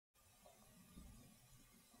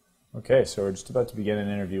Okay, so we're just about to begin an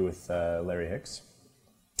interview with Larry Hicks.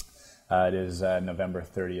 It is November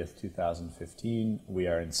 30th, 2015. We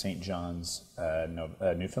are in St. John's,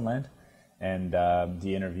 Newfoundland, and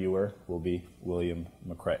the interviewer will be William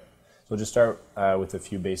McRae. So we'll just start with a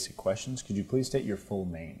few basic questions. Could you please state your full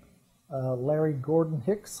name? Larry Gordon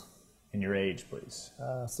Hicks. And your age, please?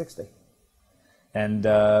 60. And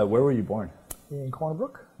where were you born? In Corner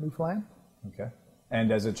Brook, Newfoundland. Okay. And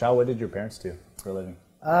as a child, what did your parents do for a living?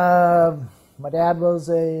 My dad was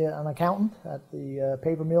an accountant at the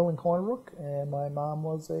paper mill in Corner Brook, and my mom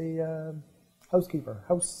was a housekeeper.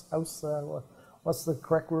 What's the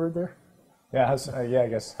correct word there? Yeah, I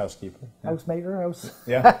guess housekeeper. Yeah. Housemaker,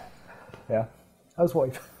 Yeah, yeah.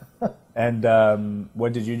 Housewife. And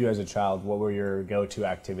what did you do as a child? What were your go-to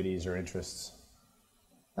activities or interests?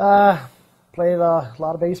 Played a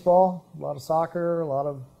lot of baseball, a lot of soccer, a lot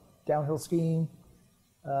of downhill skiing,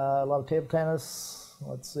 a lot of table tennis.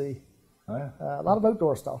 Let's see. Oh, yeah. A lot of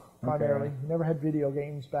outdoor stuff, primarily. Okay. We never had video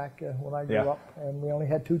games back when I grew Yeah. up, and we only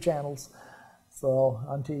had 2 channels, so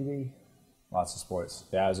on TV. Lots of sports.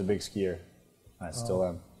 Yeah, I was a big skier. I still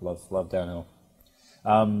am. Love downhill.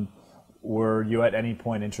 Were you at any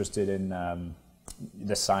point interested in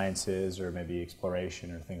the sciences or maybe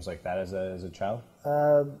exploration or things like that as a child?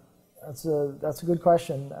 That's a good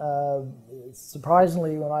question.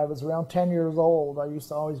 Surprisingly, when I was around 10 years old, I used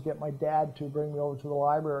to always get my dad to bring me over to the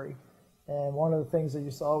library. And one of the things I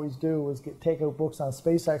used to always do was take out books on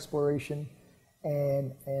space exploration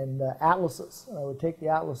and atlases. I would take the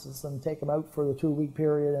atlases and take them out for the 2-week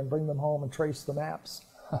period and bring them home and trace the maps.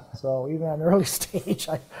 So even at an early stage,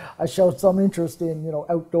 I showed some interest in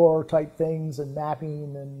outdoor type things and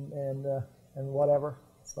mapping and whatever.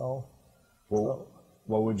 So.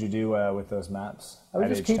 What would you do with those maps? I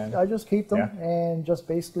just keep them and just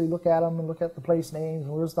basically look at them and look at the place names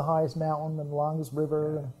and where's the highest mountain and the longest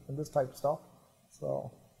river and this type of stuff.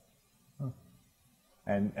 So.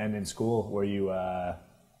 And in school, were you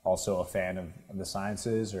also a fan of the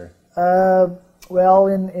sciences or? Well,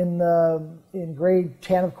 in grade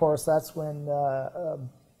 10, of course, that's when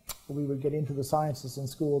we would get into the sciences in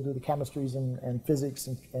school, do the chemistries and physics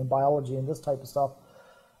and biology and this type of stuff.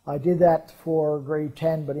 I did that for grade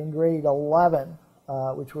 10, but in grade 11,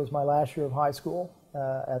 which was my last year of high school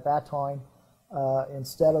at that time,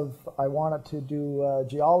 instead of, I wanted to do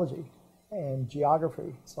geology and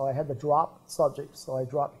geography. So I had to drop subjects. So I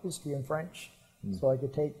dropped history and French. So I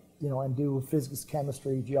could take, and do physics,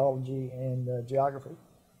 chemistry, geology, and geography.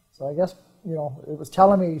 So I guess, it was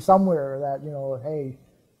telling me somewhere that, hey,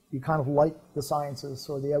 you kind of like the sciences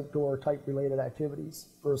or the outdoor type related activities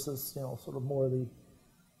versus, sort of more the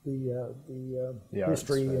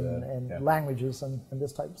history and languages and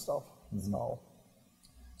this type of stuff. Mm-hmm.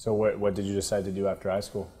 So what did you decide to do after high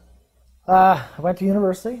school? I went to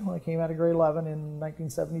university when I came out of grade 11 in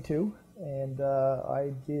 1972, and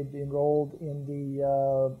I enrolled in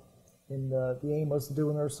the aim was to do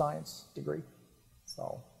a neuroscience degree.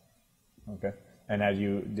 So. Okay. And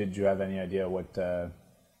did you have any idea what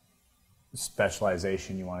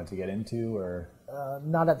specialization you wanted to get into, or?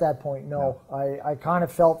 Not at that point, no. I kind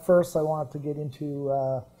of felt first I wanted to get into,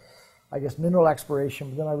 I guess, mineral exploration,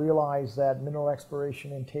 but then I realized that mineral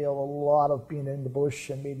exploration entailed a lot of being in the bush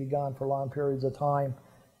and maybe gone for long periods of time.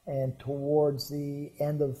 And towards the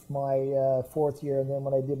end of my 4th year, and then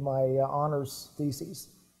when I did my honors thesis,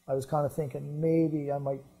 I was kind of thinking maybe I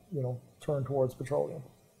might, turn towards petroleum.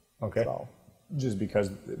 Okay. So. Just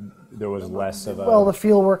because there was less of a... Well, the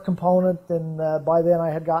fieldwork component, and by then I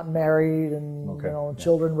had gotten married, and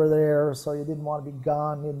children were there, so you didn't want to be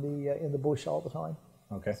gone in the bush all the time.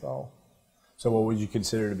 Okay. So what would you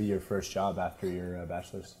consider to be your first job after your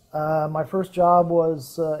bachelor's? My first job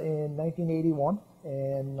was in 1981,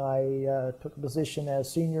 and I took a position as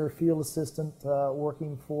senior field assistant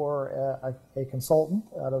working for a consultant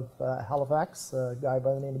out of Halifax, a guy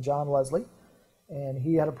by the name of John Leslie. And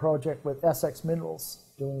he had a project with SX Minerals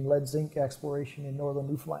doing lead zinc exploration in northern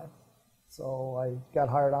Newfoundland. So I got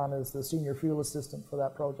hired on as the senior field assistant for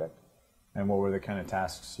that project. And what were the kind of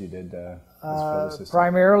tasks you did as field assistant?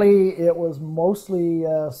 Primarily, it was mostly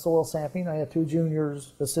soil sampling. I had 2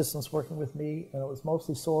 juniors assistants working with me, and it was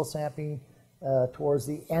mostly soil sampling. Towards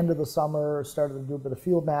the end of the summer, started to do a bit of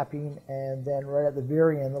field mapping, and then right at the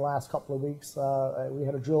very end, the last couple of weeks, we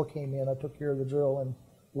had a drill came in. I took care of the drill and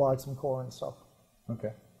logged some core and stuff.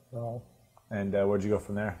 Okay. So. And where'd you go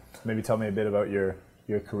from there? Maybe tell me a bit about your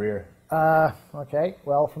career. Okay.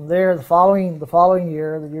 Well, from there, the following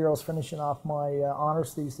year, the year I was finishing off my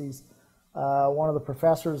honors thesis, one of the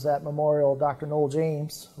professors at Memorial, Dr. Noel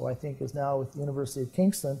James, who I think is now with the University of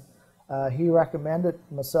Kingston, He recommended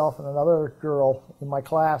myself and another girl in my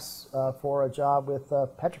class for a job with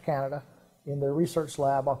Petro-Canada in their research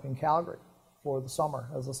lab up in Calgary for the summer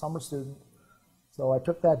as a summer student. So I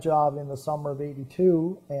took that job in the summer of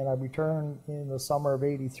 '82, and I returned in the summer of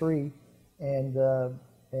 '83, and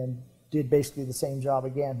did basically the same job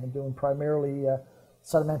again, and doing primarily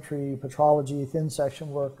sedimentary petrology, thin section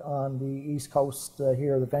work on the east coast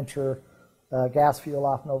here, the Venture gas field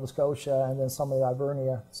off Nova Scotia, and then some of the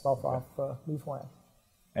Ivernia stuff off Newfoundland.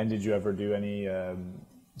 And did you ever do any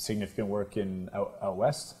significant work out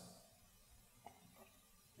west?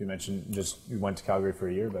 You mentioned you went to Calgary for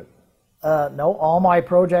a year, but... No, all my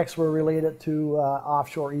projects were related to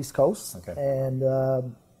offshore East Coast. Okay. And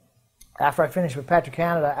after I finished with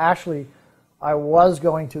Petro-Canada, actually, I was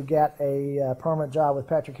going to get a permanent job with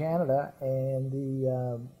Petro-Canada, and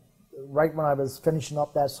right when I was finishing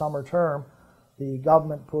up that summer term, the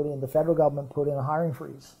federal government put in a hiring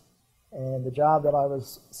freeze, and the job that I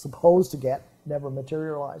was supposed to get never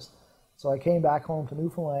materialized. So I came back home to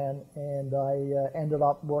Newfoundland, and I ended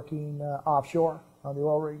up working offshore on the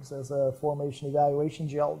oil rigs as a formation evaluation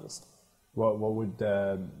geologist. What would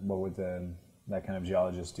that kind of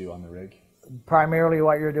geologist do on the rig? Primarily,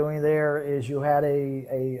 what you're doing there is you had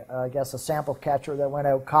I guess a sample catcher that went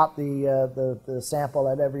out, caught the sample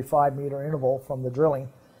at every 5-meter interval from the drilling,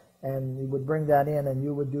 and you would bring that in, and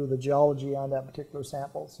you would do the geology on that particular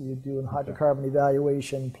sample. So you'd do a hydrocarbon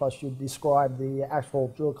evaluation, plus you'd describe the actual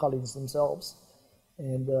drill cuttings themselves,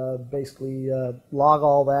 and basically log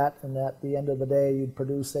all that, and at the end of the day, you'd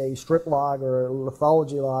produce a strip log or a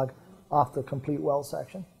lithology log off the complete well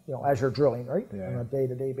section, as you're drilling, right, on a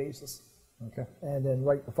day-to-day basis. Okay. And then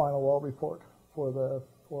write the final well report for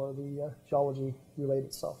the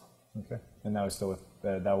geology-related stuff. Okay. And that was still with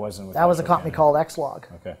that wasn't with. That was a company called Xlog.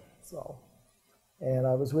 Okay. So, and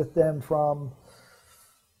I was with them from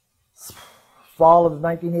fall of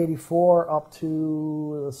 1984 up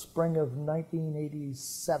to the spring of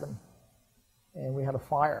 1987, and we had a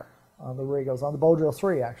fire on the rig. I was on the bow drill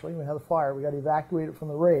 3 actually. We had a fire. We got evacuated from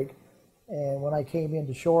the rig, and when I came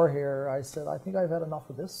into shore here, I said, I think I've had enough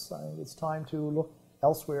of this. I think it's time to look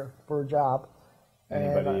elsewhere for a job.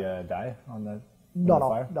 Anybody die on the?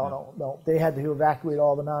 No. They had to evacuate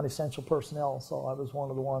all the non-essential personnel, so I was one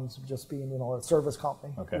of the ones, just being, a service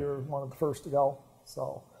company. Okay. We were one of the first to go.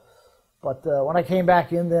 So, but when I came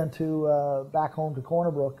back in then to back home to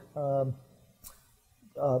Corner Brook,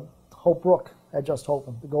 Hope Brook had just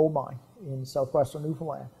opened, the gold mine in southwestern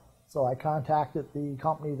Newfoundland. So I contacted the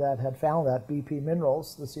company that had found that, BP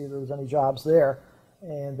Minerals, to see if there was any jobs there,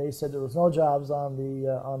 and they said there was no jobs on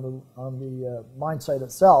the mine site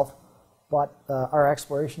itself, but our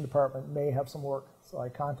exploration department may have some work. So I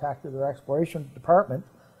contacted their exploration department,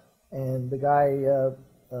 and the guy,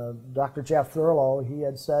 Dr. Jeff Thurlow, he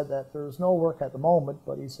had said that there's no work at the moment,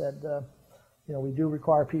 but he said, we do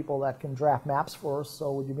require people that can draft maps for us,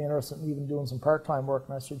 so would you be interested in even doing some part-time work?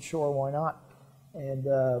 And I said, sure, why not? And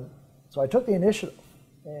so I took the initiative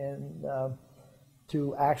and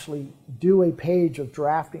to actually do a page of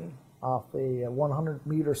drafting off a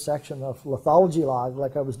 100-meter section of lithology log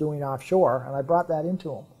like I was doing offshore, and I brought that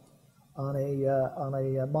into him on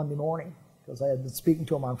a Monday morning because I had been speaking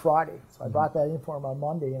to him on Friday. So I brought that in for him on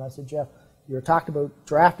Monday, and I said, Jeff, you were talking about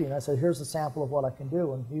drafting. I said, here's a sample of what I can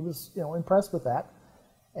do, and he was impressed with that.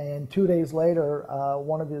 And 2 days later,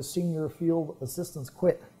 one of his senior field assistants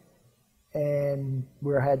quit, and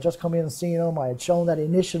we had just come in and seen him. I had shown that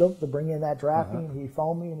initiative to bring in that drafting. He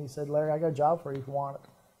phoned me and he said, Larry, I got a job for you if you want it.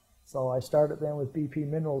 So I started then with BP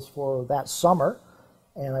Minerals for that summer,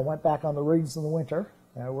 and I went back on the rigs in the winter,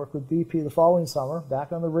 and I worked with BP the following summer,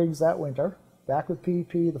 back on the rigs that winter, back with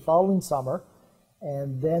BP the following summer,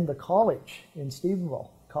 and then the college in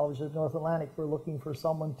Stephenville, College of North Atlantic, were looking for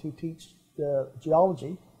someone to teach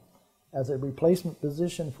geology as a replacement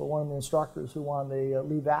position for one of the instructors who wanted a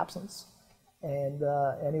leave of absence. And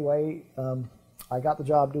anyway, I got the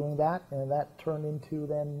job doing that, and that turned into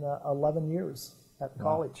then 11 years at the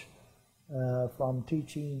college, from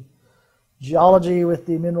teaching geology with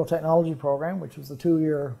the mineral technology program, which was a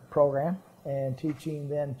 2-year program, and teaching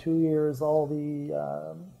then 2 years all the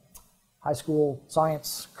high school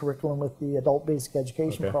science curriculum with the adult basic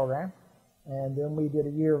education program. And then we did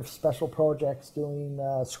a year of special projects doing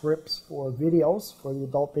scripts for videos for the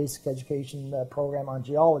adult basic education program on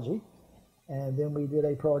geology. And then we did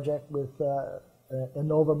a project with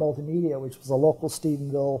Innova Multimedia, which was a local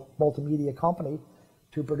Stephenville multimedia company,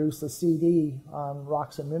 to produce a CD on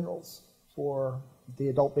rocks and minerals for the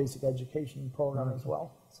adult basic education program as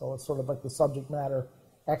well. So it's sort of like the subject matter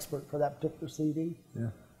expert for that particular CD. Yeah.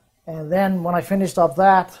 And then when I finished up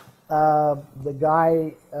that, the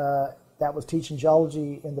guy that was teaching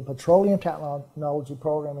geology in the Petroleum Technology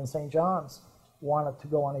program in St. John's wanted to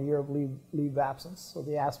go on a year of leave of absence. So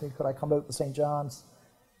they asked me, could I come out to St. John's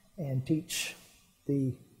and teach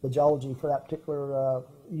the geology for that particular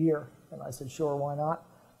year? And I said, sure, why not?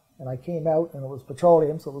 And I came out, and it was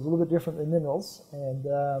petroleum, so it was a little bit different than minerals. And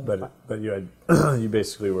but you had you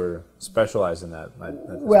basically were specialized in that.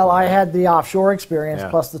 Well, I had the offshore experience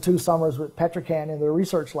plus the 2 summers with Petrocan in the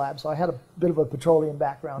research lab, so I had a bit of a petroleum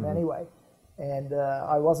background anyway. And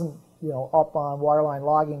I wasn't, up on wireline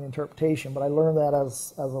logging interpretation, but I learned that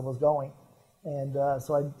as I was going. And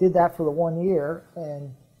so I did that for the 1 year,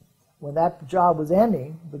 and when that job was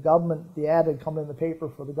ending, the ad had come in the paper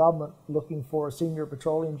for the government looking for a senior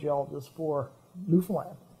petroleum geologist for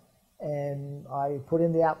Newfoundland. And I put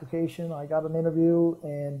in the application, I got an interview,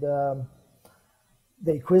 and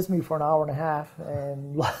they quizzed me for an hour and a half,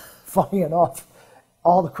 and funny enough,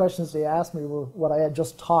 all the questions they asked me were what I had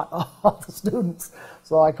just taught all the students.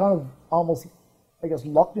 So I kind of almost, I guess,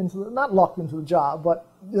 not lucked into the job, but,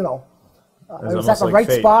 I was at the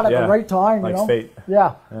right spot at the right time, fate.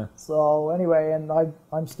 Yeah. So anyway, and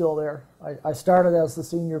I'm still there. I started as the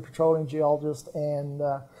senior petroleum geologist, and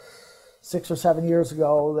 6 or 7 years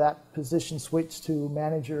ago, that position switched to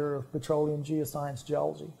manager of petroleum geoscience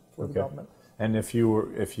geology for the government. And if you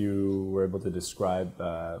were able to describe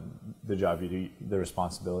the job you do, the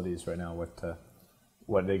responsibilities right now,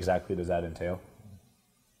 what exactly does that entail?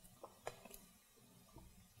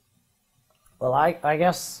 Well, I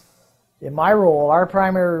guess in my role, our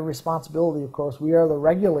primary responsibility, of course, we are the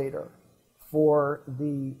regulator for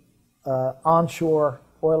the onshore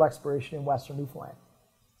oil exploration in Western Newfoundland.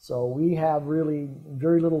 So we have really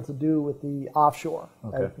very little to do with the offshore,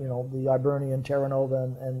 the Hibernian, Terra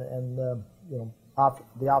Nova, and the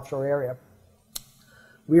offshore area.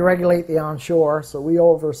 We regulate the onshore, so we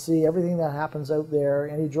oversee everything that happens out there,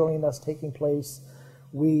 any drilling that's taking place.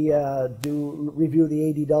 We review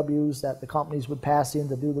the ADWs that the companies would pass in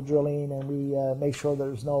to do the drilling, and we make sure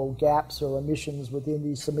there's no gaps or omissions within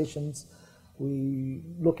these submissions. We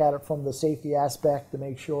look at it from the safety aspect to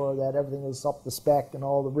make sure that everything is up to spec and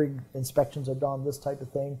all the rig inspections are done, this type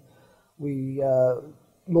of thing. We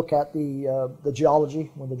look at the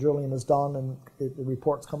geology when the drilling is done, and the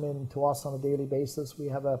reports come in to us on a daily basis. We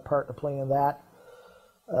have a part to play in that.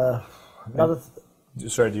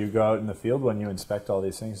 Sorry, do you go out in the field when you inspect all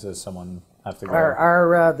these things? Does someone have to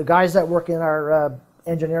go? The guys that work in our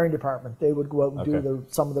engineering department, they would go out and do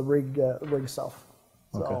some of the rig stuff.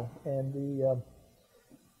 So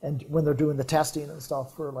and when they're doing the testing and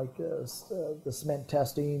stuff for like the cement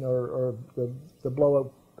testing or the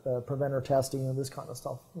blowout preventer testing and this kind of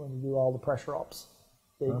stuff, when you do all the pressure ups,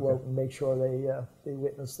 they go out and make sure they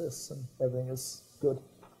witness this and everything is good.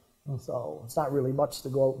 So it's not really much to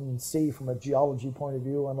go out and see from a geology point of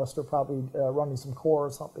view, unless they're probably running some core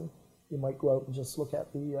or something. You might go out and just look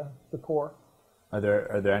at the core. Are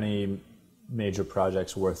there any major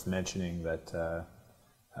projects worth mentioning that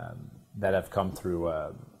have come through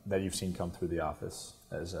that you've seen come through the office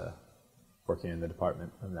as working in the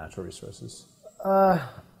Department of Natural Resources?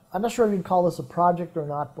 I'm not sure if you'd call this a project or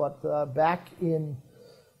not, but back in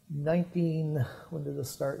when did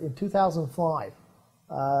this start? In 2005.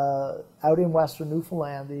 Out in Western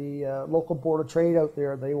Newfoundland, the local Board of Trade out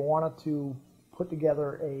there, they wanted to put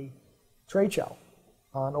together a trade show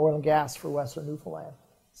on oil and gas for Western Newfoundland.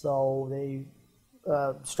 So they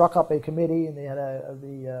struck up a committee, and they had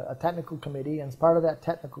a technical committee, and as part of that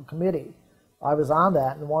technical committee, I was on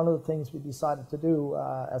that, and one of the things we decided to do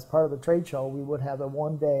as part of the trade show, we would have a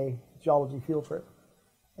one-day geology field trip.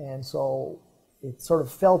 And so it sort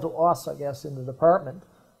of fell to us, I guess, in the department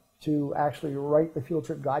to actually write the field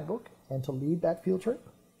trip guidebook and to lead that field trip.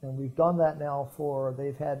 And we've done that now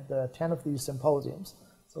they've had 10 of these symposiums.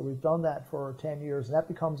 So we've done that for 10 years, and that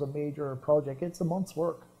becomes a major project. It's a month's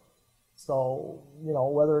work. So,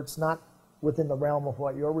 whether it's not within the realm of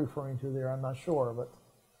what you're referring to there, I'm not sure, but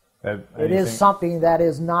it is something that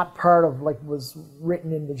is not part of, was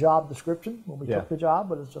written in the job description when we took the job,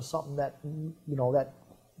 but it's just something that, that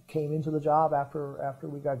came into the job after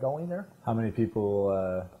we got going there. How many people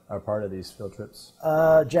are part of these field trips?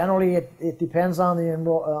 Generally, it depends on the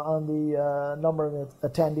number of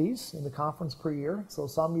attendees in the conference per year. So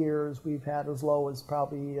some years we've had as low as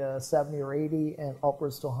probably 70 or 80 and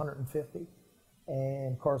upwards to 150.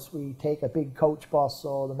 And of course, we take a big coach bus,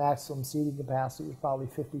 so the maximum seating capacity is probably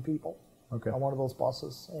 50 people on one of those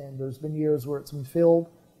buses. And there's been years where it's been filled,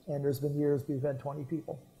 and there's been years we've had 20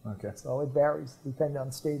 people. Okay. So it varies depending on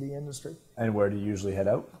the state of the industry. And where do you usually head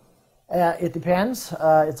out? It depends.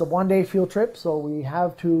 It's a one-day field trip, so we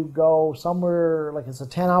have to go somewhere, it's a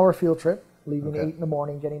 10-hour field trip, leaving 8 in the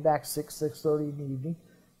morning, getting back 6:30 in the evening.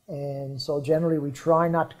 And so generally we try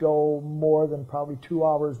not to go more than probably 2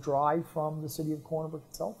 hours drive from the city of Cornerbrook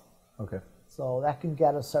itself. Okay. So that can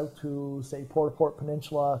get us out to, say, Port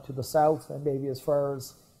Peninsula to the south, and maybe as far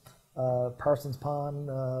as Parsons Pond,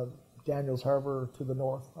 Daniels Harbor to the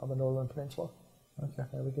north on the northern peninsula. Okay.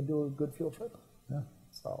 And we can do a good field trip. Yeah.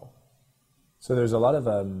 So there's a lot of,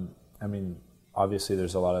 obviously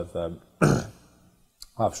there's a lot of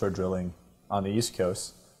offshore drilling on the East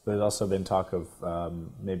Coast. There's also been talk of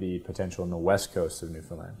maybe potential on the west coast of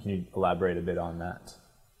Newfoundland. Can you elaborate a bit on that?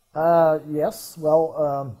 Yes.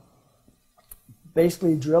 Well,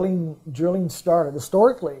 basically drilling started,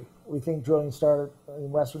 historically, we think drilling started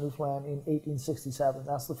in western Newfoundland in 1867.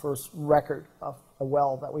 That's the first record of a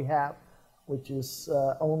well that we have, which is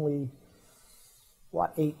only,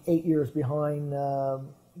 eight years behind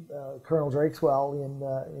Colonel Drake's well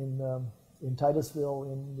in Titusville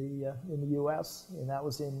in the U.S., and that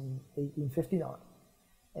was in 1859.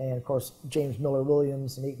 And of course, James Miller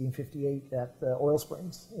Williams in 1858 at Oil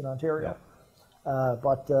Springs in Ontario.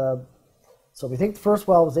 Yeah. So we think the first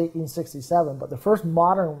well was 1867, but the first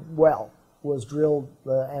modern well was drilled,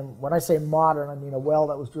 and when I say modern, I mean a well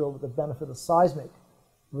that was drilled with the benefit of seismic,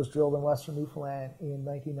 was drilled in western Newfoundland in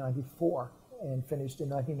 1994 and finished in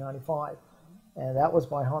 1995. And that was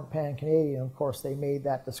by Hunt Pan Canadian. Of course, they made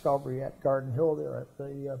that discovery at Garden Hill there at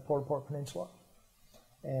the Port Peninsula.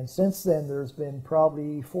 And since then, there's been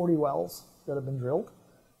probably 40 wells that have been drilled.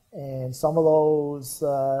 And some of those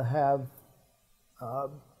have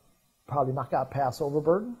probably not got past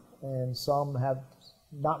overburden, and some have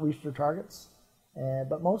not reached their targets,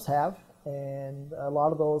 but most have. And a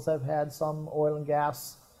lot of those have had some oil and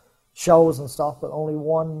gas shows and stuff, but only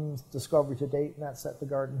one discovery to date, and that's at the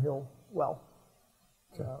Garden Hill well.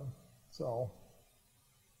 Okay. So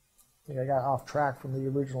I think I got off track from the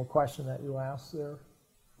original question that you asked there.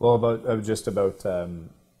 Well, about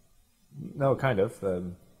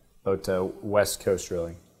West Coast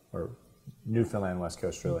drilling, or Newfoundland West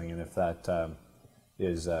Coast drilling, and if that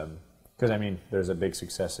is, because there's a big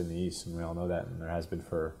success in the East, and we all know that, and there has been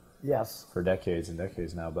for decades and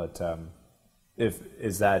decades now. But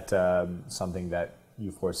is that something that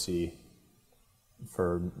you foresee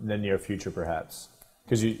for the near future, perhaps?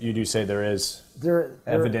 Because you do say there is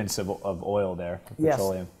evidence of oil there,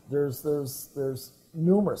 petroleum. Yes, there's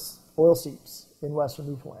numerous oil seeps in western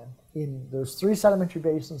Newfoundland. There's 3 sedimentary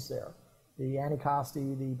basins there: the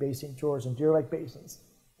Anacostia, the Bay St. George, and Deer Lake basins.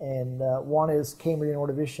 And one is Cambrian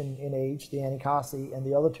Ordovician in age, the Anacostia, and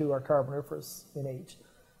the other 2 are Carboniferous in age.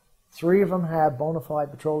 3 of them have bona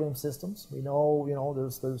fide petroleum systems. We know,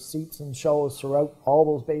 there's seeps and shows throughout all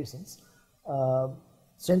those basins.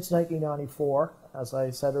 Since 1994, as I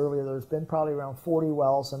said earlier, there's been probably around 40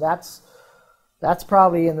 wells, and that's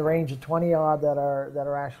probably in the range of 20 odd that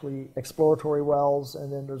are actually exploratory wells,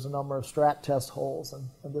 and then there's a number of strat test holes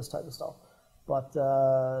and this type of stuff. But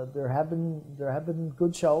there have been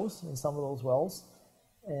good shows in some of those wells,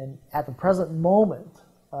 and at the present moment,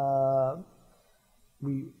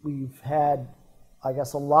 we've had, I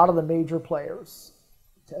guess, a lot of the major players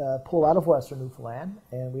pull out of western Newfoundland,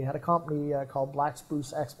 and we had a company called Black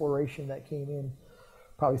Spruce Exploration that came in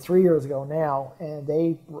probably 3 years ago now, and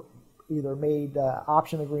they either made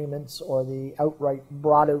option agreements or they outright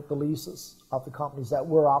brought out the leases of the companies that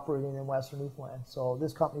were operating in western Newfoundland. So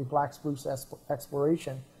this company, Black Spruce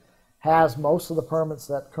Exploration, has most of the permits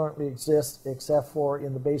that currently exist except for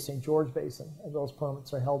in the Bay St. George Basin, and those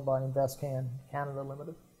permits are held by InvestCan Canada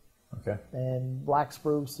Limited. Okay. And Black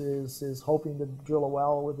Spruce is hoping to drill a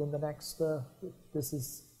well within the next, this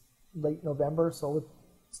is late November, so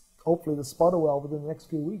hopefully to spud a well within the next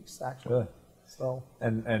few weeks, actually. Really? So.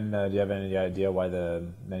 And do you have any idea why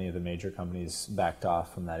many of the major companies backed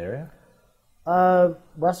off from that area?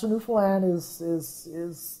 Western Newfoundland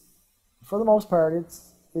is for the most part,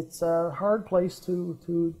 it's a hard place to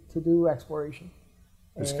do exploration.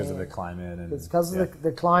 Just because of the climate, and it's because of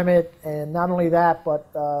the climate, and not only that,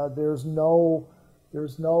 but there's no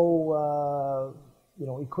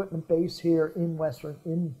equipment base here in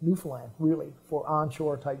Newfoundland really for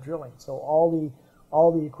onshore type drilling. So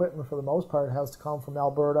all the equipment for the most part has to come from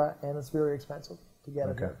Alberta, and it's very expensive to get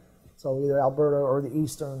it here. So either Alberta or the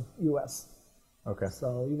eastern U.S. Okay.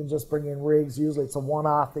 So even just bringing rigs, usually it's a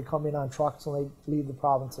one-off. They come in on trucks and they leave the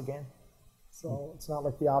province again. So it's not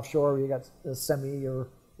like the offshore where you got a semi or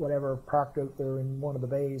whatever parked out there in one of the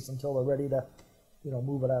bays until they're ready to,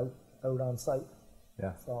 move it out on site.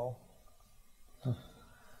 Yeah. So.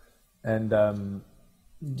 And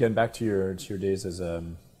getting back to your days as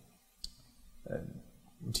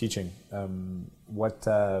teaching, what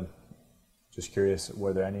Just curious,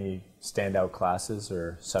 were there any standout classes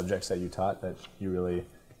or subjects that you taught that you really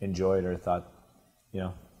enjoyed or thought,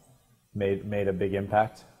 made a big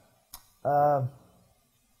impact?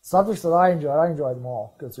 Subjects that I enjoyed them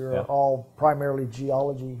all because they're all primarily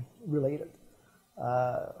geology related.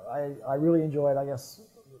 I really enjoyed, I guess,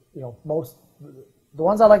 most, the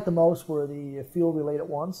ones I liked the most were the field related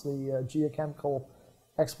ones, the geochemical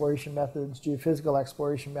exploration methods, geophysical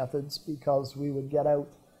exploration methods, because we would get out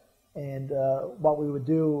and what we would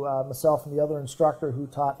do, myself and the other instructor who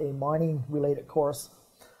taught a mining related course,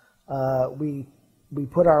 we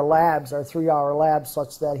put our labs, our 3-hour labs,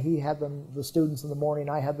 such that he had them, the students in the morning,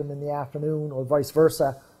 I had them in the afternoon, or vice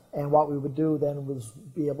versa. And what we would do then was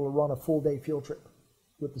be able to run a full day field trip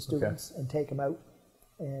with the students and take them out.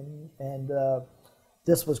 And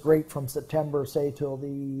this was great from September, say, till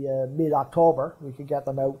the mid-October. We could get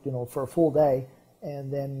them out, for a full day. And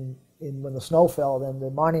then when the snow fell, then the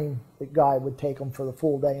mining guy would take them for the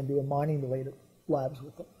full day and do a mining-related labs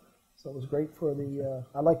with them. So it was great for the,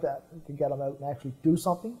 I like that. You could get them out and actually do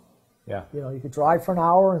something. Yeah. You could drive for an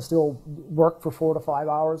hour and still work for 4 to 5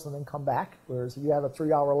 hours and then come back. Whereas if you have a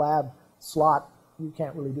 3-hour lab slot, you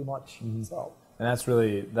can't really do much. Mm-hmm. So. And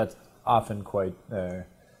that's often quite,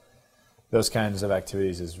 those kinds of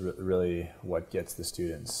activities is really what gets the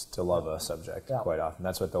students to love a subject quite often.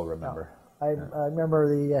 That's what they'll remember. I remember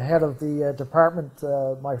the head of the department,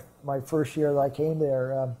 my first year that I came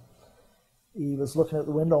there, he was looking at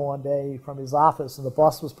the window one day from his office, and the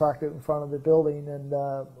bus was parked out in front of the building, and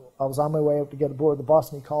I was on my way out to get aboard the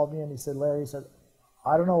bus, and he called me and he said, "Larry," he said,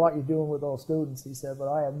 "I don't know what you're doing with those students," he said,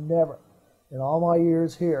 "but I have never, in all my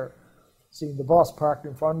years here, seen the bus parked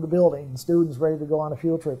in front of the building, and students ready to go on a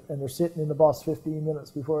field trip, and they're sitting in the bus 15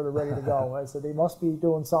 minutes before they're ready to go." I said, "They must be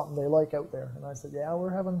doing something they like out there." And I said, "Yeah, we're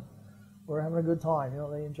having a good time.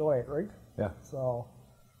 They enjoy it, right?" Yeah. So,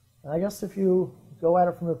 and I guess if you go at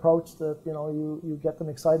it from the approach that you get them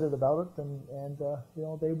excited about it, and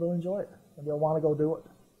they will enjoy it and they'll want to go do it.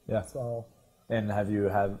 Yeah. So. And have you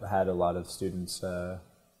had a lot of students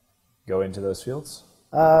go into those fields?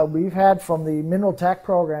 We've had from the mineral tech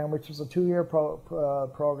program, which was a 2-year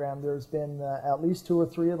program. There's been at least 2 or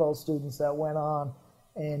 3 of those students that went on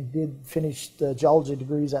and did finish the geology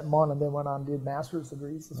degrees at MUN, and then went on and did master's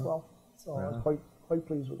degrees as well. So I was quite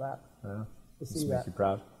pleased with that. Yeah. To see Does it that. make you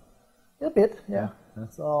proud? A bit, yeah. Yeah.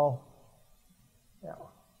 So, yeah.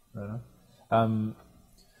 Right on.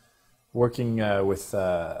 Working with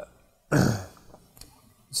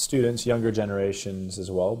students, younger generations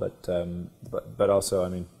as well, but also, I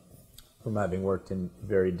mean, from having worked in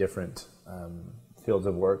very different fields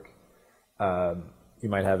of work, you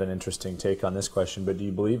might have an interesting take on this question. But do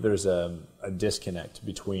you believe there's a disconnect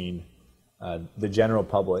between the general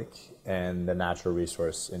public and the natural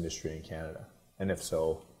resource industry in Canada? And if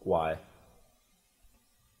so, why?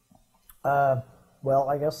 Well,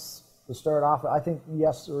 I guess to start off, I think,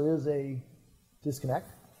 yes, there is a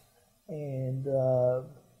disconnect. And the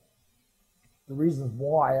reasons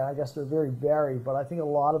why, I guess they're very varied, but I think a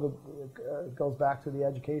lot of it goes back to the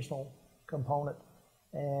educational component.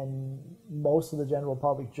 And most of the general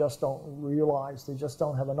public just don't realize, they just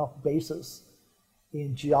don't have enough basis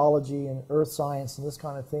in geology and earth science and this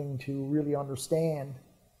kind of thing to really understand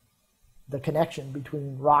the connection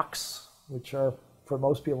between rocks, which are for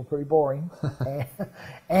most people pretty boring,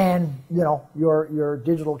 and your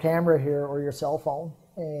digital camera here, or your cell phone,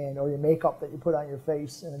 or your makeup that you put on your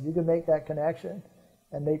face. And if you can make that connection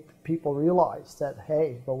and make people realize that,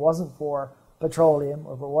 hey, if it wasn't for petroleum,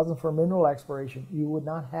 or if it wasn't for mineral exploration, you would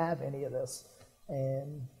not have any of this.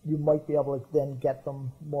 And you might be able to then get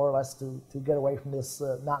them more or less to get away from this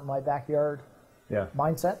not in my backyard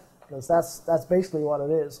mindset, because that's basically what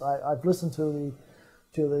it is. I've listened to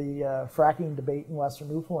the fracking debate in Western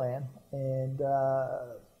Newfoundland, and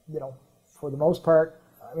for the most part,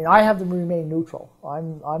 I mean, I have to remain neutral.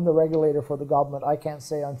 I'm the regulator for the government. I can't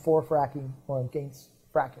say I'm for fracking or against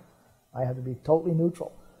fracking. I have to be totally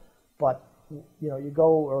neutral. But you go,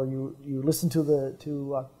 or you listen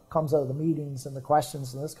to comes out of the meetings and the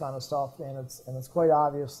questions and this kind of stuff, and it's quite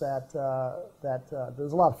obvious that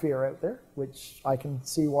there's a lot of fear out there, which I can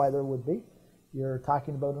see why there would be. You're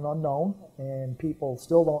talking about an unknown, and people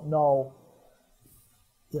still don't know,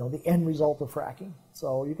 the end result of fracking.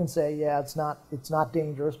 So you can say, yeah, it's not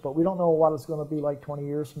dangerous, but we don't know what it's going to be like 20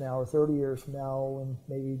 years from now or 30 years from now, and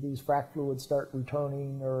maybe these frac fluids start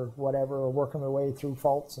returning or whatever, or working their way through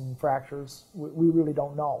faults and fractures. We really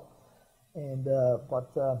don't know. And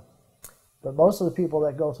but most of the people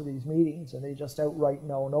that go to these meetings, and they just outright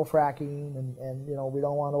no fracking, and we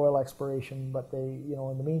don't want oil exploration, but they,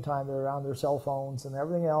 in the meantime, they're on their cell phones and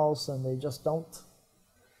everything else, and they just don't.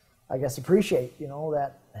 I guess, appreciate,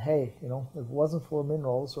 that, hey, if it wasn't for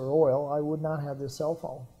minerals or oil, I would not have this cell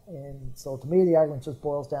phone. And so to me, the argument just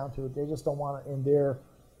boils down to they just don't want it in their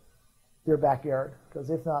backyard, because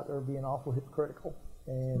if not, they're being awful hypocritical.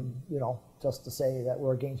 And, just to say that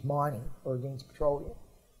we're against mining or against petroleum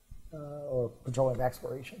or petroleum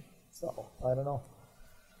exploration. So I don't know.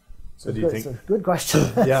 So do you think? It's a good question.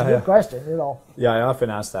 Yeah, it's a good question, Yeah, I often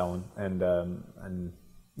ask that one, and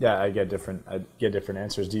yeah, I get different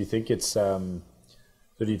answers. Do you think it's so?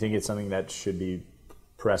 Do you think it's something that should be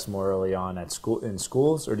pressed more early on in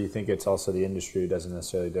schools, or do you think it's also the industry who doesn't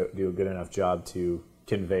necessarily do a good enough job to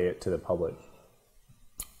convey it to the public?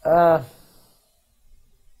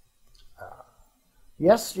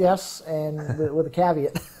 Yes, and with a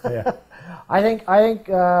caveat. Yeah. I think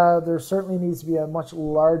there certainly needs to be a much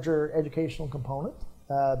larger educational component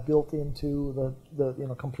built into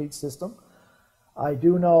the complete system. I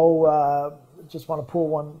do know, just want to pull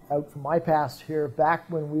one out from my past here, back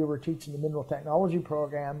when we were teaching the mineral technology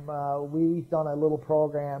program, we done a little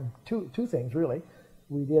program, two things really.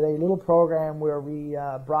 We did a little program where we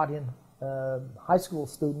brought in high school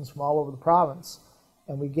students from all over the province,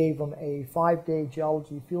 and we gave them a 5-day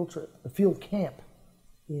geology field camp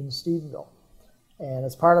in Stephenville. And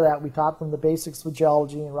as part of that, we taught them the basics of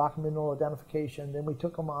geology and rock and mineral identification. Then we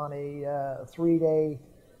took them on a 3-day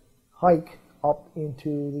hike up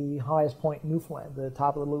into the highest point in Newfoundland, the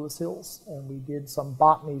top of the Lewis Hills. And we did some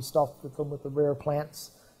botany stuff with them with the rare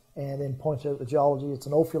plants, and then pointed out the geology. It's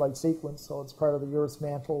an ophiolite sequence, so it's part of the Earth's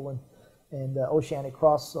mantle and oceanic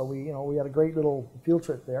crust. So we had a great little field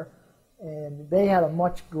trip there. And they had a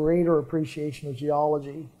much greater appreciation of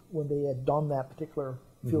geology when they had done that particular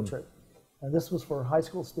field trip. And this was for high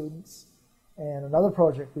school students. And another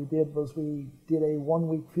project we did was we did a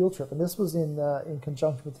 1-week field trip. And this was in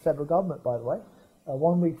conjunction with the federal government, by the way. A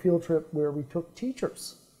 1-week field trip where we took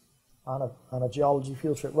teachers on a geology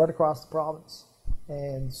field trip right across the province.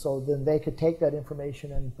 And so then they could take that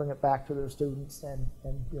information and bring it back to their students and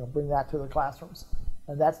bring that to their classrooms.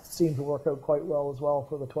 And that seemed to work out quite well as well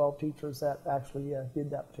for the 12 teachers that actually did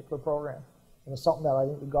that particular program. And it's something that I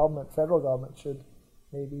think the federal government should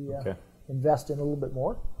maybe invest in a little bit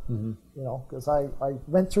more. Because I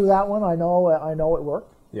went through that one. I know it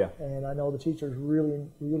worked. Yeah. And I know the teachers really,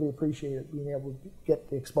 really appreciated being able to get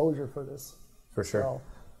the exposure for this. For sure. So,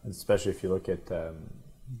 especially if you look at the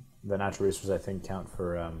natural resources, I think count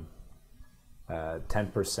for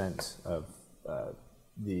 10% of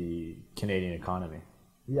the Canadian economy.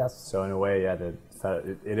 Yes. So in a way, yeah,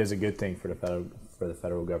 it is a good thing for the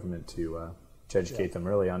federal government to educate them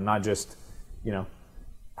early on, not just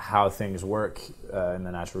how things work in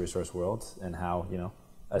the natural resource world and how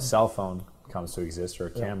a cell phone comes to exist or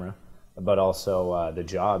a camera, but also the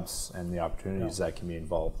jobs and the opportunities that can be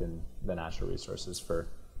involved in the natural resources for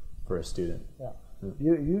a student. Yeah.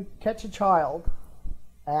 You catch a child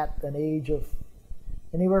at an age of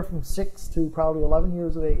anywhere from 6 to probably 11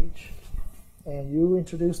 years of age, and you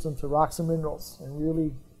introduce them to rocks and minerals and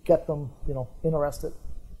really get them, interested,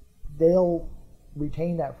 they'll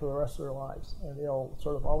retain that for the rest of their lives, and they'll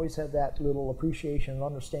sort of always have that little appreciation and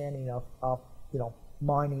understanding of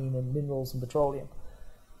mining and minerals and petroleum.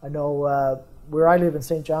 I know where I live in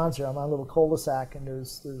St. John's here, I'm on a little cul-de-sac, and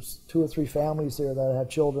there's 2 or 3 families there that have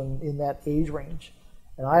children in that age range,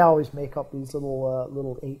 and I always make up these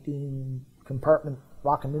little 18 compartment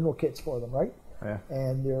rock and mineral kits for them, right? Yeah.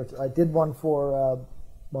 And I did one for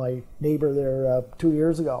my neighbor there 2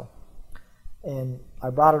 years ago, and I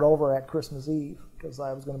brought it over at Christmas Eve because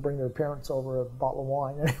I was going to bring their parents over a bottle of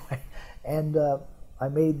wine anyway, and I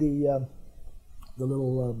made the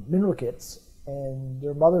little mineral kits, and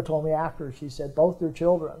their mother told me after, she said both their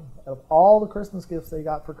children, of all the Christmas gifts they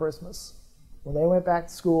got for Christmas, when they went back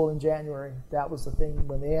to school in January, that was the thing,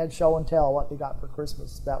 when they had show and tell what they got for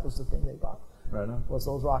Christmas, that was the thing they bought. Right on. Was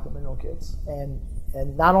those rock and mineral kits. And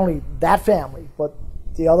not only that family, but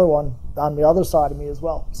the other one on the other side of me as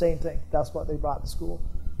well. Same thing. That's what they brought to school.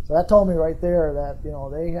 So that told me right there that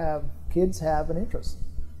kids have an interest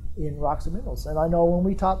in rocks and minerals. And I know when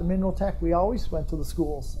we taught the mineral tech, we always went to the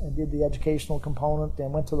schools and did the educational component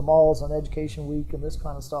and went to the malls on Education Week and this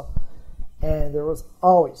kind of stuff. And there was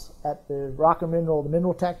always, at the rock and mineral, the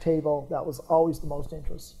mineral tech table, that was always the most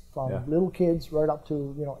interest, from little kids right up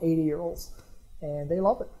to 80-year-olds. And they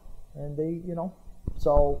love it. And they,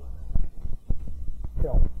 so,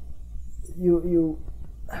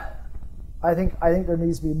 I think there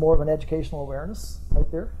needs to be more of an educational awareness out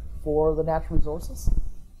there for the natural resources.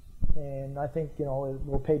 And I think, it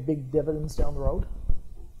will pay big dividends down the road.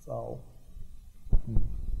 So.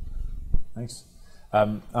 Thanks.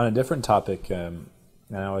 On a different topic, and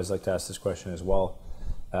I always like to ask this question as well,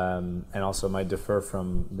 and also might differ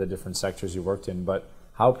from the different sectors you worked in, but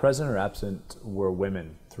how present or absent were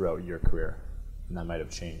women throughout your career? And that might have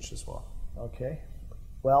changed as well. Okay.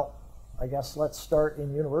 Well, I guess let's start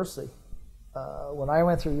in university. When I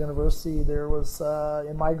went through university, there was,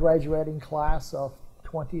 in my graduating class of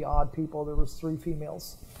 20 odd people, there was 3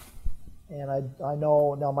 females. And I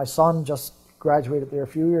know, now my son just graduated there a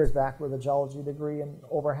few years back with a geology degree, and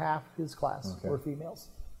over half his class were females.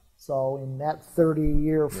 So in that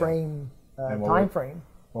 30-year frame, time frame.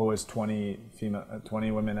 What was 20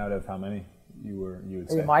 women out of how many you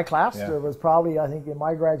would say? In my class, there was probably, I think in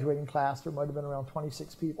my graduating class, there might have been around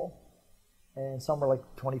 26 people. And some were like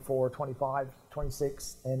 24, 25,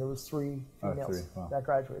 26, and there was 3 females that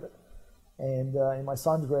graduated. And in my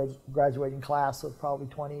son's graduating class of probably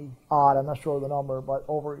 20 odd, I'm not sure of the number, but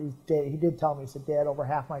he did tell me, he said, Dad, over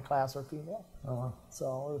half my class are female.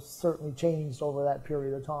 So it's certainly changed over that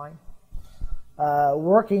period of time.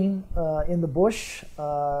 Working in the bush,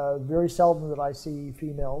 very seldom did I see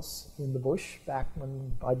females in the bush back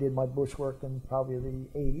when I did my bush work in probably the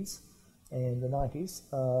 80s and the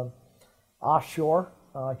 90s. Offshore,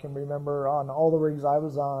 I can remember on all the rigs I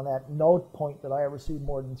was on, at no point did I ever see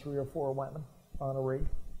more than 3 or 4 women on a rig.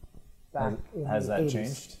 Has that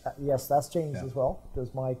changed? Yes, that's changed as well.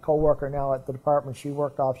 Because my co-worker now at the department, she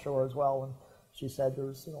worked offshore as well, and she said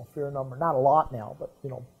there's a fair number, not a lot now, but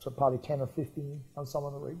so probably 10 or 15 on some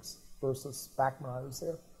of the rigs versus back when I was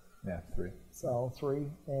there. Yeah, 3. So 3,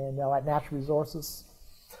 and now at Natural Resources,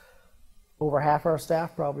 over half our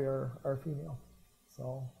staff probably are female.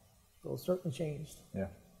 So it's certainly changed. Yeah.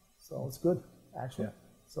 So it's good, actually. Yeah.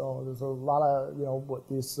 So there's a lot of, what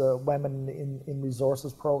these women in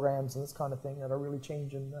resources programs and this kind of thing that are really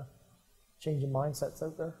changing mindsets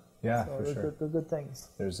out there. Yeah, so for sure. They're good things.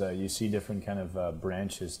 There's you see different kind of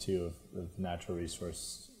branches too of natural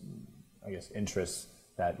resource, I guess, interests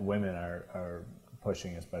that women are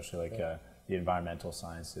pushing, especially like the environmental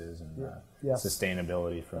sciences and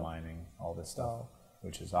sustainability for mining, all this stuff,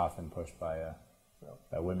 which is often pushed by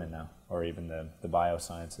women now, or even the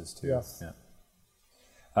biosciences too. Yes. Yeah.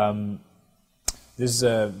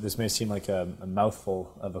 This may seem like a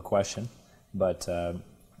mouthful of a question, but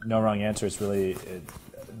no wrong answer. It's really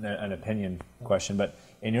an opinion question. But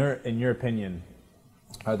in your opinion,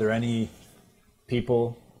 are there any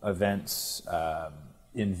people, events,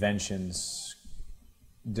 inventions,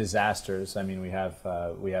 disasters? I mean, we have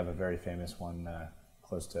a very famous one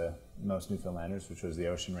close to most Newfoundlanders, which was the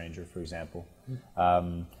Ocean Ranger, for example.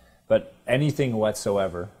 But anything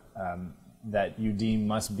whatsoever that you deem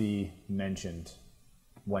must be mentioned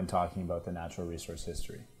when talking about the natural resource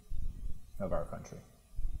history of our country.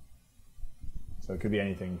 So it could be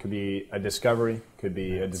anything. It could be a discovery, could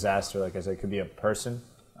be a disaster, like I said, it could be a person,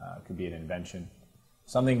 it could be an invention.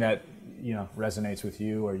 Something that resonates with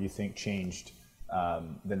you or you think changed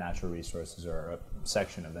the natural resources or a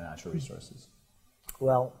section of the natural resources.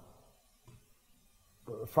 Well,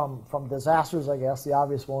 from disasters, I guess the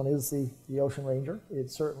obvious one is the Ocean Ranger. It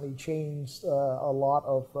certainly changed a lot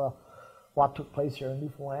of what took place here in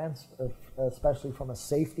Newfoundland, especially from a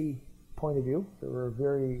safety point of view. There were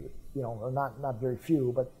very, not very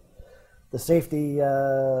few, but the safety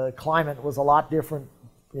climate was a lot different,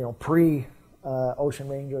 pre Ocean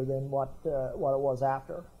Ranger than what it was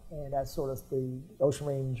after. And that's sort of the Ocean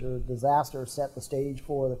Ranger disaster set the stage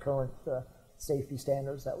for the current safety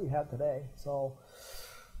standards that we have today. So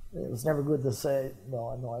it was never good to say, no,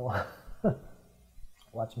 I know I want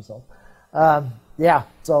watch myself.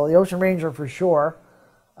 So the Ocean Ranger for sure.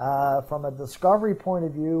 From a discovery point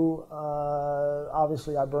of view,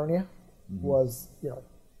 obviously Hibernia was,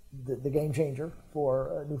 the game changer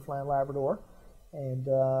for Newfoundland Labrador. And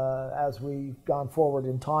as we've gone forward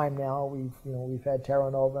in time now, we've had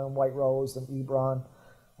Terra Nova and White Rose and Ebron,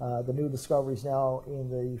 the new discoveries now in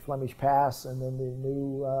the Flemish Pass, and then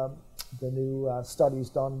the new studies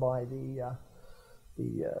done by the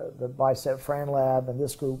Bicep Fran Lab and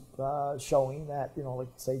this group showing that like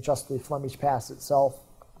say just the Flemish Pass itself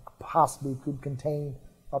possibly could contain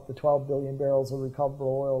up to 12 billion barrels of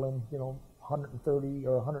recoverable oil and 130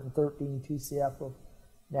 or 113 TCF of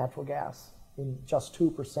natural gas in just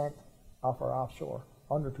 2% off our offshore,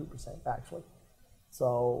 under 2% actually.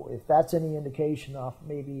 So if that's any indication of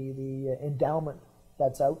maybe the endowment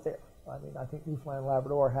that's out there, I mean, I think Newfoundland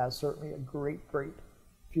Labrador has certainly a great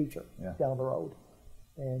future down the road.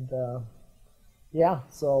 And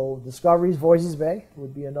so discoveries, Voisey's Bay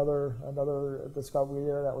would be another discovery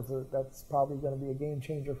there. That's probably going to be a game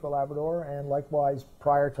changer for Labrador. And likewise,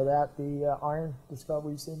 prior to that, the iron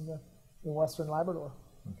discoveries in Western Labrador.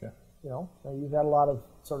 Okay. You've had a lot of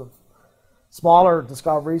sort of smaller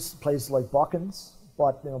discoveries, places like Buckins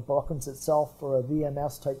but Brookings itself for a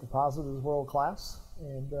VMS type deposit is world class,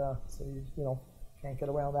 and so you can't get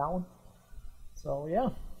around that one. So yeah.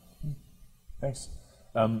 Thanks.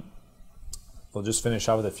 We'll just finish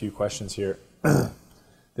off with a few questions here.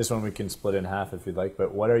 This one we can split in half if you'd like,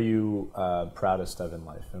 but what are you proudest of in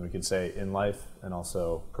life? And we can say in life and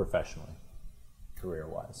also professionally,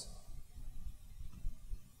 career-wise.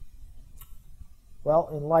 Well,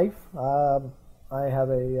 in life, I have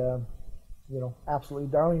a absolutely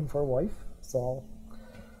darling for a wife. So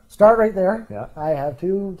start right there. Yeah. I have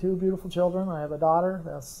two beautiful children. I have a daughter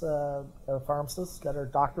that's a pharmacist, got her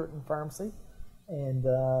doctorate in pharmacy, and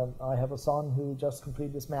I have a son who just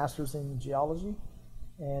completed his master's in geology,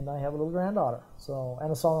 and I have a little granddaughter. So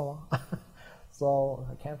and a son-in-law. So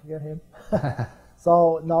I can't forget him.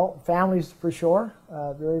 So no, families for sure.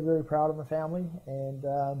 Very, very proud of my family, and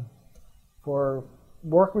for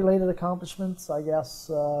work-related accomplishments, I guess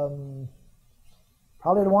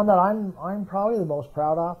probably the one that I'm probably the most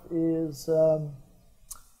proud of is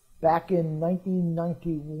back in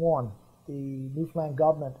 1991, the Newfoundland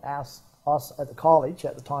government asked us at the college,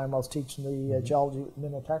 at the time I was teaching the geology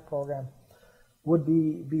mineral tech program, would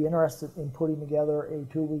be interested in putting together a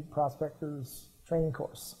 2-week prospectors training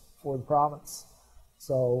course for the province.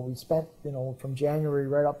 So we spent, from January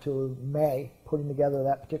right up to May putting together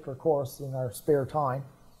that particular course in our spare time.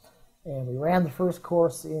 And we ran the first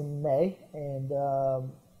course in May, and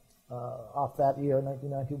off that year,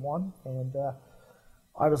 1991. And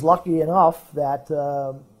I was lucky enough that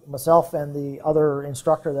myself and the other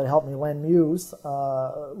instructor that helped me, Len Muse,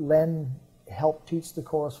 Len helped teach the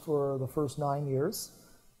course for the first 9 years.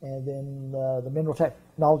 And then the mineral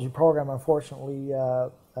technology program, unfortunately,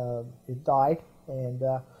 it died. And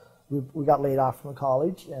we got laid off from the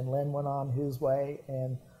college, and Len went on his way,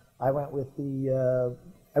 and I went with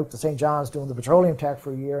out to St. John's doing the petroleum tech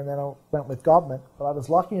for a year, and then I went with government. But I was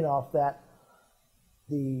lucky enough that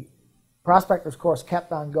the prospectors course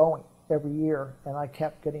kept on going every year, and I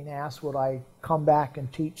kept getting asked would I come back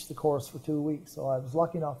and teach the course for 2 weeks. So I was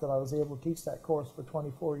lucky enough that I was able to teach that course for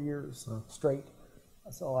 24 years straight.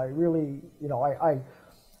 So I really,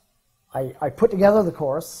 I put together the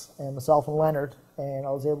course, and myself and Leonard, and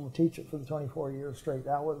I was able to teach it for the 24 years straight.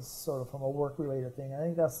 That was sort of from a work-related thing. I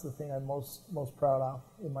think that's the thing I'm most proud of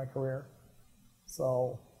in my career.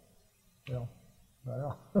 So, I don't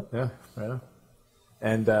know. Yeah, right on.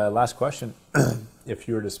 And last question, if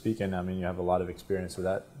you were to speak, and I mean you have a lot of experience with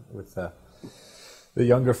that, with the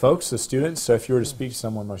younger folks, the students, so if you were to speak to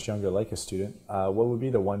someone much younger like a student, what would be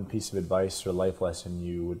the one piece of advice or life lesson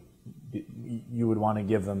you would want to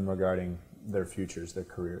give them regarding their futures, their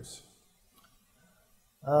careers?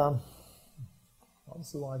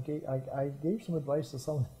 Honestly, I gave some advice to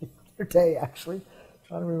someone the other day, actually. I'm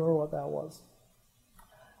trying to remember what that was.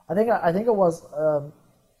 I think it was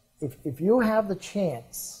if you have the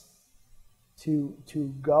chance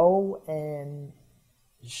to go and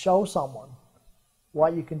show someone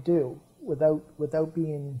what you can do without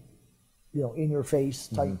being in your face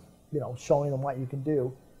type, showing them what you can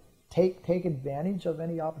do. Take advantage of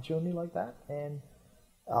any opportunity like that, and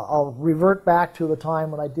I'll revert back to the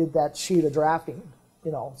time when I did that sheet of drafting.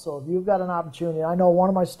 So if you've got an opportunity, I know one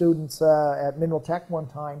of my students at Mineral Tech one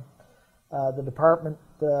time, the department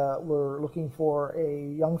were looking for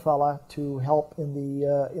a young fella to help in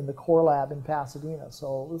the core lab in Pasadena.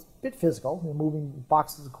 So it was a bit physical, moving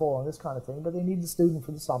boxes of core and this kind of thing. But they needed a student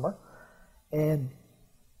for the summer, and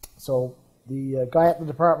so the guy at the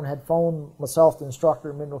department had phoned myself, the instructor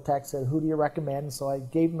in Mineral Tech, said, who do you recommend? So I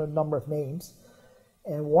gave him a number of names.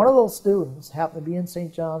 And one of those students happened to be in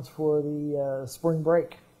St. John's for the spring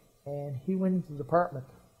break. And he went into the department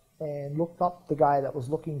and looked up the guy that was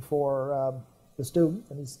looking for the student.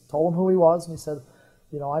 And he told him who he was. And he said,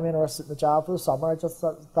 I'm interested in the job for the summer. I just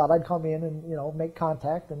thought I'd come in and, make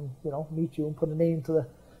contact and, meet you and put a name to the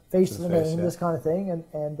face to the name, yeah. This kind of thing.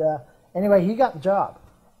 And anyway, he got the job.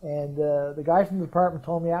 And the guy from the department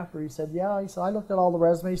told me after, he said, I looked at all the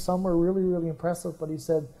resumes. Some were really, really impressive. But he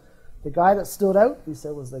said, the guy that stood out, he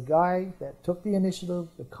said, was the guy that took the initiative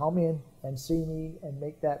to come in and see me and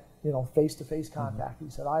make that, face-to-face contact. Mm-hmm.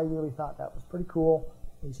 He said, I really thought that was pretty cool.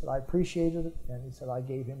 He said, I appreciated it. And he said, I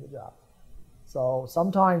gave him the job. So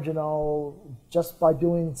sometimes, just by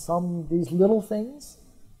doing these little things,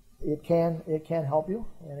 it can help you,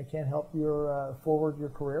 and it can help forward your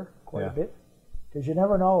career quite a bit. Because you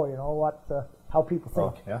never know, how people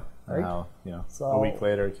think. Oh, yeah. Right? How, so a week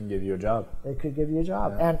later it can give you a job. It could give you a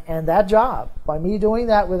job. Yeah. And that job, by me doing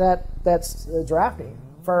that with that's drafting,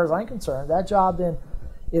 as far as I'm concerned, that job then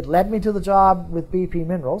it led me to the job with BP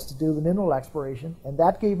Minerals to do the mineral exploration, and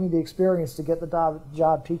that gave me the experience to get the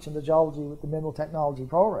job teaching the geology with the mineral technology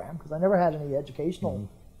program, because I never had any educational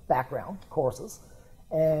background courses.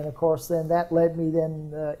 And of course, then that led me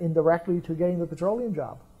then indirectly to getting the petroleum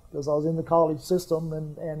job, because I was in the college system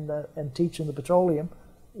and teaching the petroleum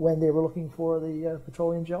when they were looking for the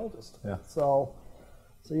petroleum geologist. Yeah. So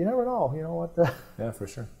you never know, you know what? Yeah, for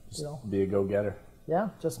sure. Just you know, be a go-getter. yeah,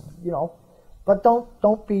 just but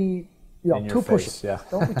don't be too pushy. Yeah.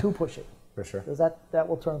 Don't be too pushy. For sure. Because that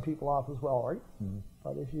will turn people off as well, right?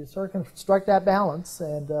 But if you sort of can strike that balance,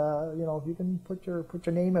 and if you can put your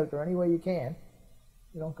name out there any way you can,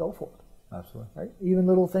 go for it. Absolutely. Right? Even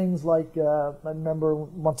little things like I remember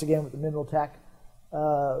once again with the mineral tech,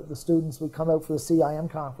 the students would come out for the CIM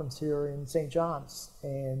conference here in St. John's,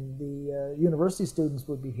 and the university students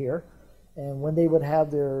would be here, and when they would have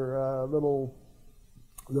their little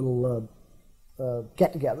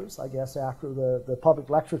get-togethers, I guess, after the public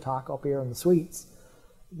lecture talk up here in the suites,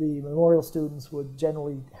 the memorial students would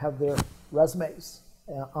generally have their resumes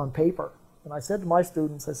on paper. And I said to my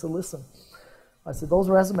students, I said, listen, I said, those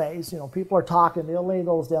resumes, people are talking, they'll lay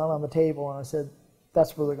those down on the table, and I said,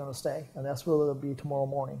 that's where they're going to stay, and that's where they'll be tomorrow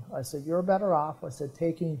morning. I said, you're better off, I said,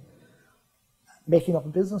 making up a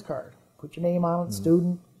business card. Put your name on it,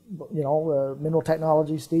 student, mineral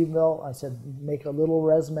technology, Stephenville. I said, make a little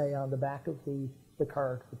resume on the back of the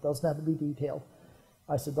card. It doesn't have to be detailed.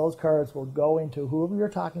 I said, those cards will go into whoever you're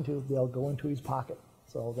talking to, they'll go into his pocket.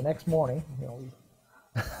 So the next morning,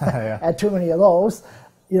 had too many of those,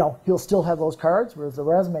 he'll still have those cards, whereas the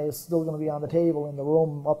resume is still going to be on the table in the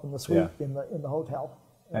room up in the suite in the hotel.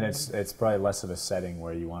 And it's probably less of a setting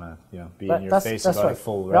where you want to be in your face about a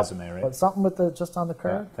full resume, right? But something with just on the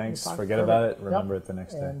card. Yeah, thanks. Forget about it. Remember it the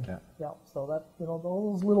next day. So that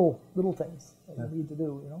those little things that you need to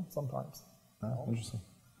do, sometimes. Interesting.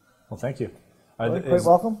 Well, thank you. Quite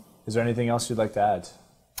welcome. Is there anything else you'd like to add?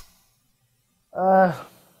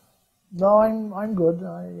 No, I'm good.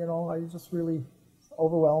 I just really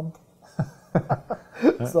overwhelmed.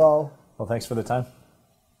 So. Well, thanks for the time.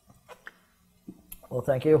 Well,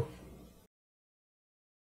 thank you.